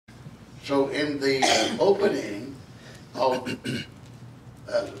So in the opening of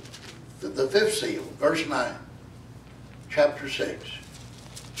the fifth seal, verse 9, chapter 6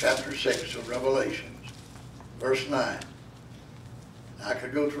 of Revelations, verse 9. Now, I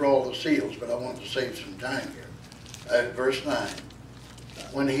could go through all the seals, but I want to save some time here. Verse 9.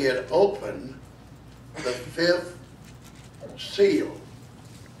 When he had opened the fifth seal,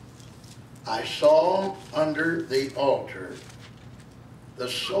 I saw under the altar the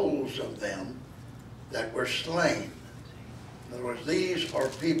souls of them that were slain. In other words, these are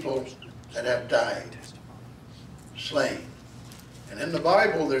people that have died, slain. And in the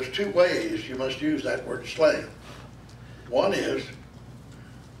Bible, there's two ways you must use that word slain. One is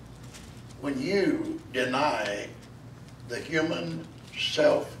when you deny the human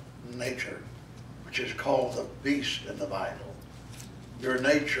self-nature, which is called the beast in the Bible. Your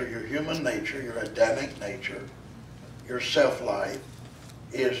nature, your human nature, your Adamic nature, your self-life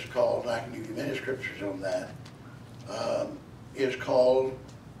is called, and I can give you many scriptures on that, is called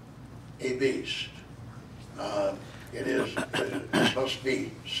a beast. It must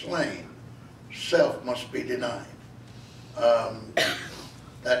be slain. Self must be denied.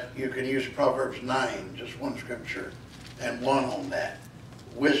 That you can use Proverbs 9, just one scripture, and one on that.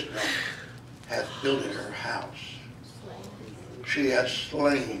 Wisdom hath built her house. She has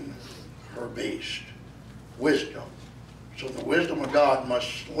slain her beast. Wisdom. So the wisdom of God must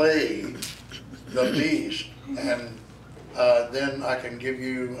slay the beast. And then I can give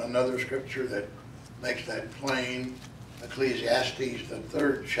you another scripture that makes that plain. Ecclesiastes, the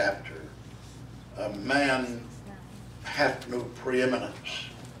 3rd chapter. A man hath no preeminence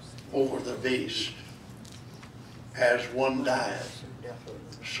over the beast. As one dieth,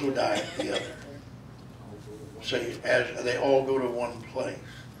 so dieth the other. See, as they all go to one place.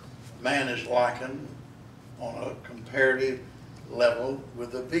 Man is likened on a comparative level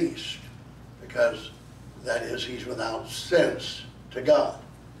with the beast, because that is, he's without sense to God.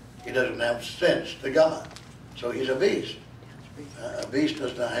 He doesn't have sense to God, so he's a beast. A beast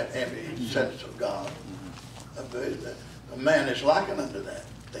does not have any sense of God. A man is likened unto that.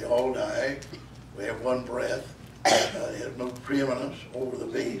 They all die. We have one breath. They have no preeminence over the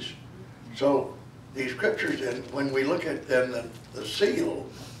beast. So these scriptures, then, when we look at then the seal,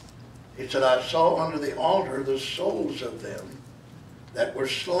 it said, I saw under the altar the souls of them that were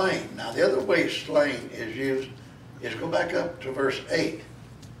slain. Now, the other way slain is used is, go back up to verse 8,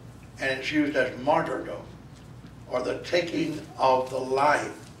 and it's used as martyrdom, or the taking of the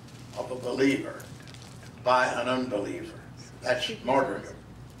life of a believer by an unbeliever. That's martyrdom.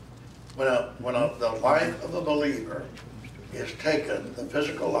 When the life of a believer is taken, the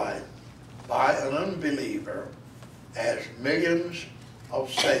physical life, by an unbeliever, as millions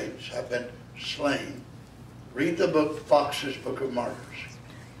of saints have been slain. Read the book, Fox's Book of Martyrs.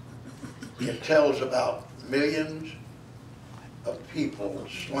 It tells about millions of people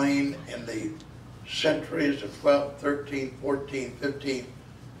slain in the centuries of 12th, 13th, 14th, 15th,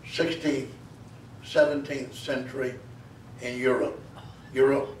 16th, 17th century in Europe.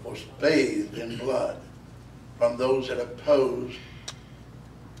 Europe was bathed in blood from those that opposed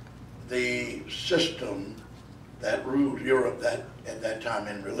the system that ruled Europe at that time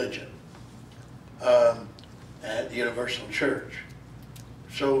in religion, at the Universal Church.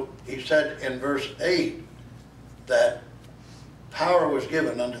 So he said in verse 8 that power was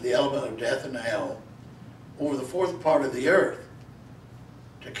given unto the element of death and hell over the fourth part of the earth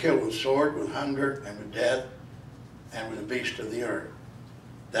to kill with sword, with hunger, and with death, and with the beast of the earth.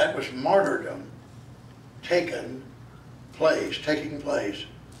 That was martyrdom taking place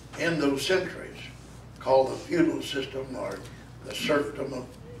in those centuries, called the feudal system, or the serfdom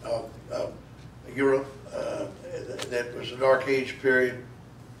of Europe. That was the Dark Age period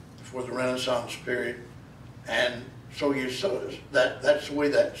before the Renaissance period. And so you saw that's the way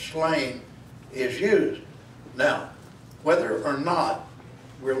that slain is used. Now, whether or not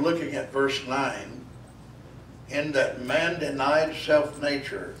we're looking at verse 9, in that man denied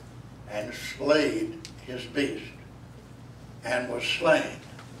self-nature and slayed his beast and was slain,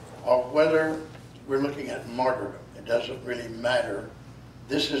 or whether we're looking at martyrdom, it doesn't really matter.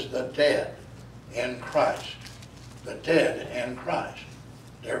 This is the dead in Christ. The dead in Christ.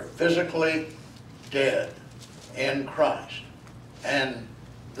 They're physically dead in Christ. And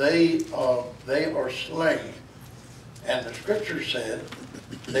they are slain. And the scripture said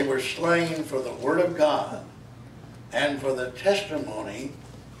they were slain for the word of God and for the testimony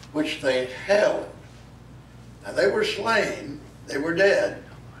which they held. Now they were slain, they were dead,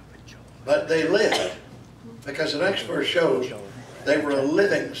 but they lived, because the next verse shows they were a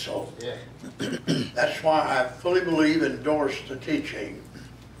living soul. That's why I fully believe, endorse the teaching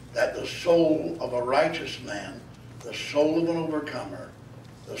that the soul of a righteous man, the soul of an overcomer,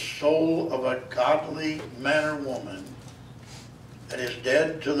 the soul of a godly man or woman that is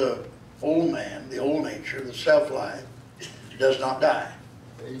dead to the old man, the old nature, the self-life, does not die.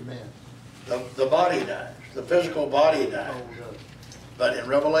 Amen. The body dies. The physical body dies. But in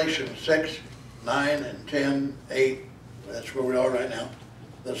Revelation 6, 9, and 10, 8, that's where we are right now,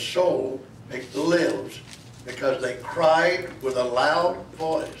 the soul lives because they cried with a loud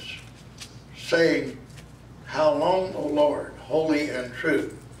voice, saying, How long, O Lord, holy and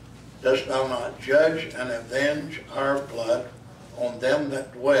true, dost thou not judge and avenge our blood on them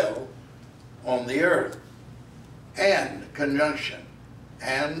that dwell on the earth? And, conjunction,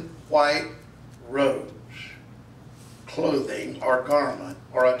 and white robes, clothing or garment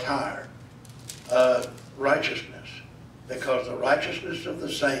or attire, righteousness, because the righteousness of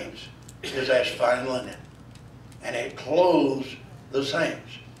the saints is as fine linen, and it clothes the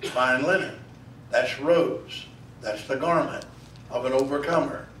saints. Fine linen, that's robes, that's the garment of an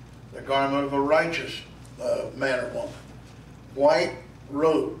overcomer, the garment of a righteous man or woman. White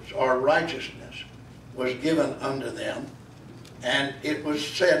robes or righteousness was given unto them, and it was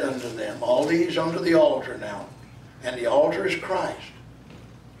said unto them, all these unto the altar now, and the altar is Christ.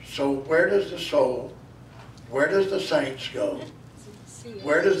 So where does the soul, where does the saints go?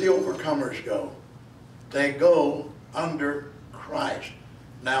 Where does the overcomers go? They go under Christ.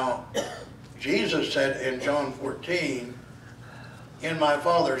 Now, Jesus said in John 14, in my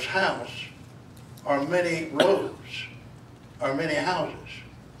Father's house are many robes, are many houses.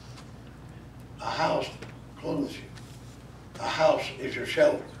 A house clothes you. A house is your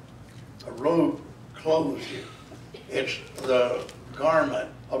shelter. A robe clothes you. It's the garment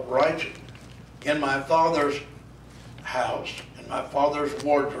of righteousness. In my Father's house, in my Father's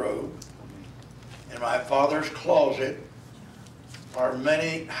wardrobe, in my Father's closet are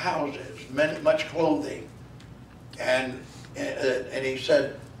many houses, much clothing. And he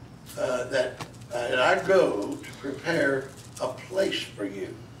said and I go to prepare a place for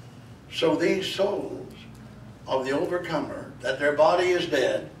you. So these souls of the overcomer, that their body is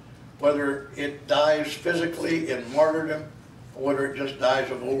dead, whether it dies physically in martyrdom, or whether it just dies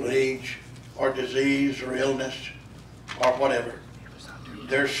of old age, or disease, or illness, or whatever,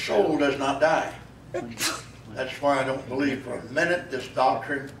 their soul does not die. That's why I don't believe for a minute this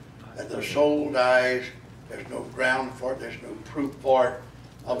doctrine that the soul dies. There's no ground for it, there's no proof for it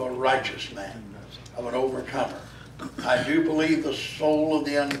of a righteous man, of an overcomer. I do believe the soul of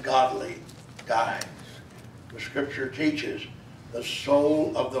the ungodly dies. The scripture teaches the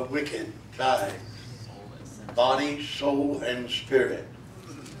soul of the wicked dies. Body, soul, and spirit.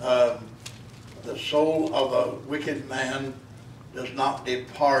 The soul of a wicked man does not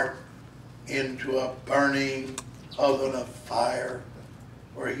depart into a burning oven of fire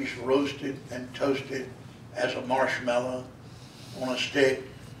where he's roasted and toasted as a marshmallow on a stick.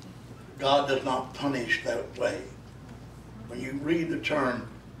 God does not punish that way. When you read the term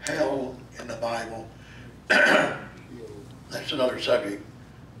hell in the Bible, that's another subject,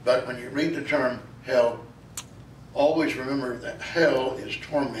 but when you read the term hell, always remember that hell is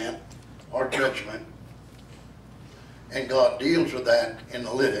torment or judgment, and God deals with that in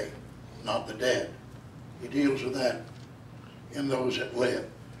the living, not the dead. He deals with that in those that live.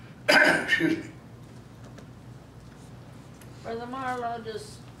 Excuse me. Brother Marlow,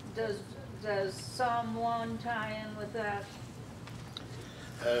 does Psalm 1 tie in with that?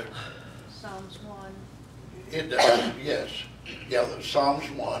 Psalms 1. It does, yes. Yeah, the Psalms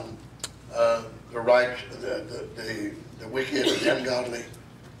 1, the wicked and the ungodly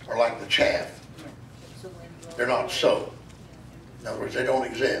are like the chaff. They're not so. In other words, they don't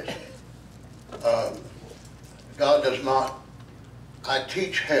exist. God does not, I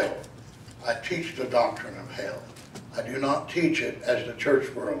teach hell. I teach the doctrine of hell. I do not teach it as the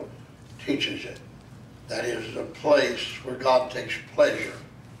church world teaches it. That is the place where God takes pleasure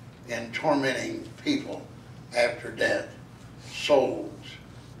in tormenting people after death, souls.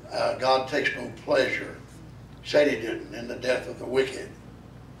 God takes no pleasure, said he didn't, in the death of the wicked.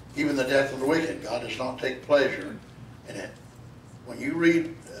 Even the death of the wicked, God does not take pleasure in it. When you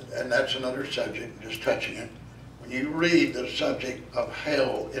read, and that's another subject, just touching it, when you read the subject of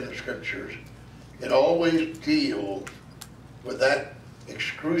hell in the scriptures, it always deals with that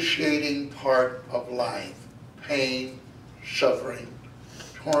excruciating part of life, pain, suffering,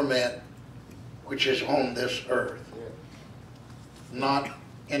 torment, which is on this earth, not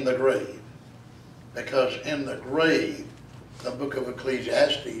in the grave. Because in the grave, the book of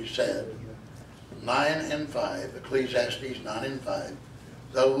Ecclesiastes said, 9 and 5, Ecclesiastes 9 and 5,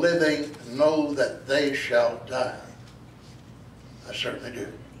 the living know that they shall die. I certainly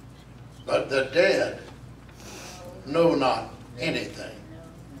do. but the dead know not anything.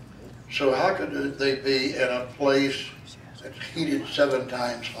 So how could they be in a place that's heated 7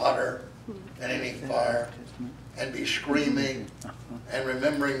 times hotter than any fire and be screaming and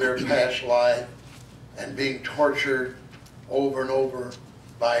remembering their past life and being tortured over and over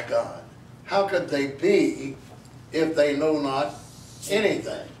by God? How could they be if they know not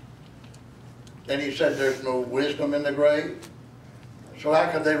anything? Then he said there's no wisdom in the grave. So how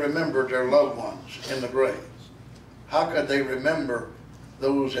could they remember their loved ones in the grave? How could they remember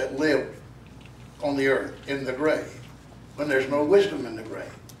those that lived on the earth in the grave when there's no wisdom in the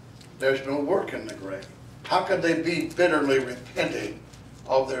grave? There's no work in the grave. How could they be bitterly repenting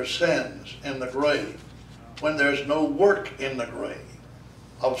of their sins in the grave when there's no work in the grave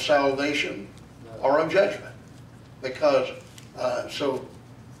of salvation or of judgment? Because, so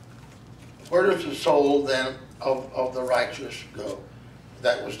where does the soul then of the righteous go?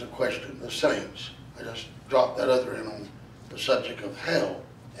 That was the question, the saints. I just dropped that other in on the subject of hell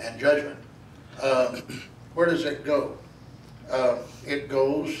and judgment. Where does it go? It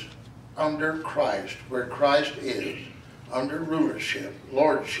goes under Christ, where Christ is, under rulership,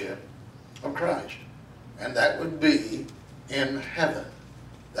 lordship of Christ. And that would be in heaven.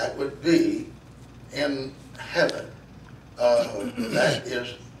 That would be in heaven. That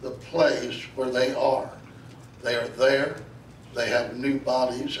is the place where they are. They are there. They have new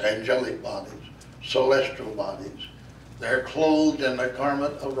bodies, angelic bodies, celestial bodies. They're clothed in the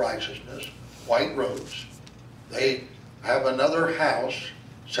garment of righteousness, white robes. They have another house,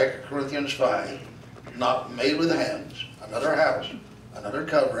 2 Corinthians 5, not made with hands, another house, another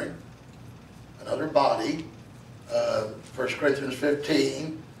covering, another body. 1 Corinthians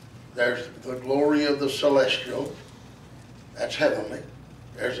 15, there's the glory of the celestial, that's heavenly.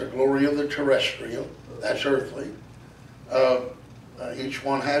 There's the glory of the terrestrial, that's earthly. Each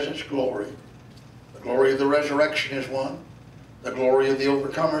one has its glory. The glory of the resurrection is one. The glory of the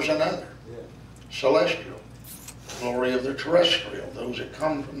overcomer is another. Celestial. The glory of the terrestrial, those that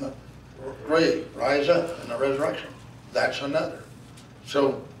come from the grave, rise up in the resurrection. That's another.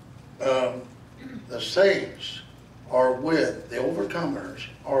 So the saints are with, the overcomers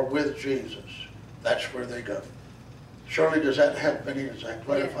are with Jesus. That's where they go. Surely does that help any? Does that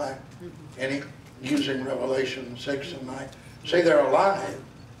clarify? Yes. Any? Using Revelation 6 and 9. Say they're alive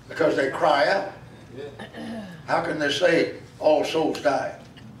because they cry out. How can they say all souls die?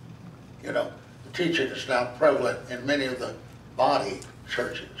 You know, the teaching is now prevalent in many of the body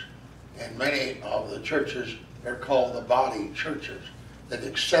churches. And many of the churches, they're called the body churches. They've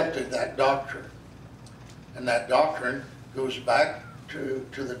accepted that doctrine. And that doctrine goes back to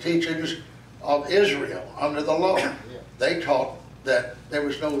the teachings of Israel under the law. They taught that there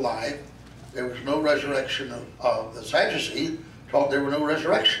was no life, there was no resurrection of the Sadducees taught there was no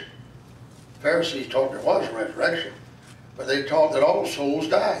resurrection. Pharisees taught there was a resurrection, but they taught that all souls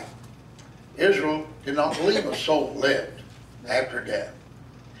die. Israel did not believe a soul lived after death.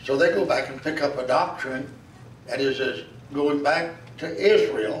 So they go back and pick up a doctrine that is going back to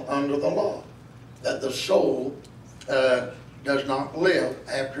Israel under the law, that the soul does not live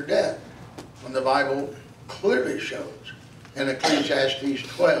after death, when the Bible clearly shows in Ecclesiastes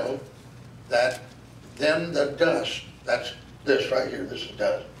 12 that then the dust, that's this right here, this is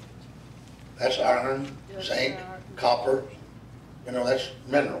dust. That's iron, zinc, copper, you know, that's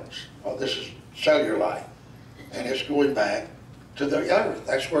minerals. Oh, this is cellulite, and it's going back to the earth.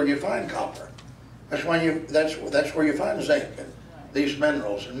 That's where you find copper. That's why that's where you find zinc and these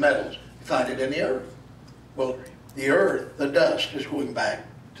minerals and metals. You find it in the earth. Well, the earth, the dust, is going back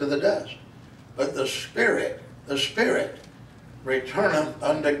to the dust. But the Spirit returneth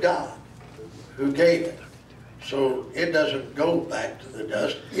unto God who gave it. So it doesn't go back to the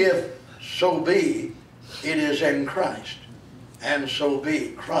dust, if so be it is in Christ, and so be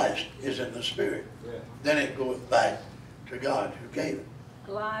Christ is in the Spirit. Then it goes back to God who gave it.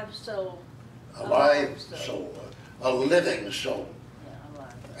 A live soul. A live soul, a living soul,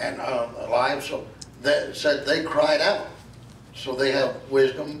 and a live soul. That said they cried out, so they have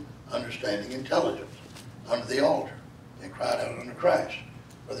wisdom, understanding, intelligence under the altar. They cried out under Christ.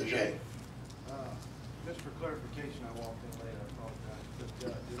 Brother Jay. Just for clarification, I walked in late, I apologize, but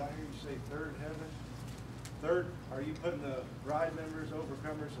did I hear you say third heaven? Third, are you putting the bride members,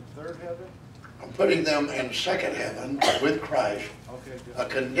 overcomers in third heaven? I'm putting them in second heaven with Christ. Okay, good. A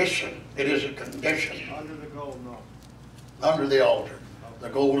condition. It is a condition. Under the golden altar. Under the altar. The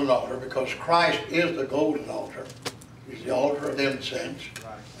golden altar, because Christ is the golden altar. He's the altar of incense.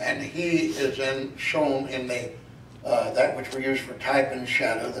 Right. And he is shown in the that which we use for type and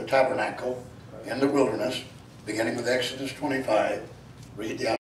shadow, the tabernacle in the wilderness, beginning with Exodus 25. Read the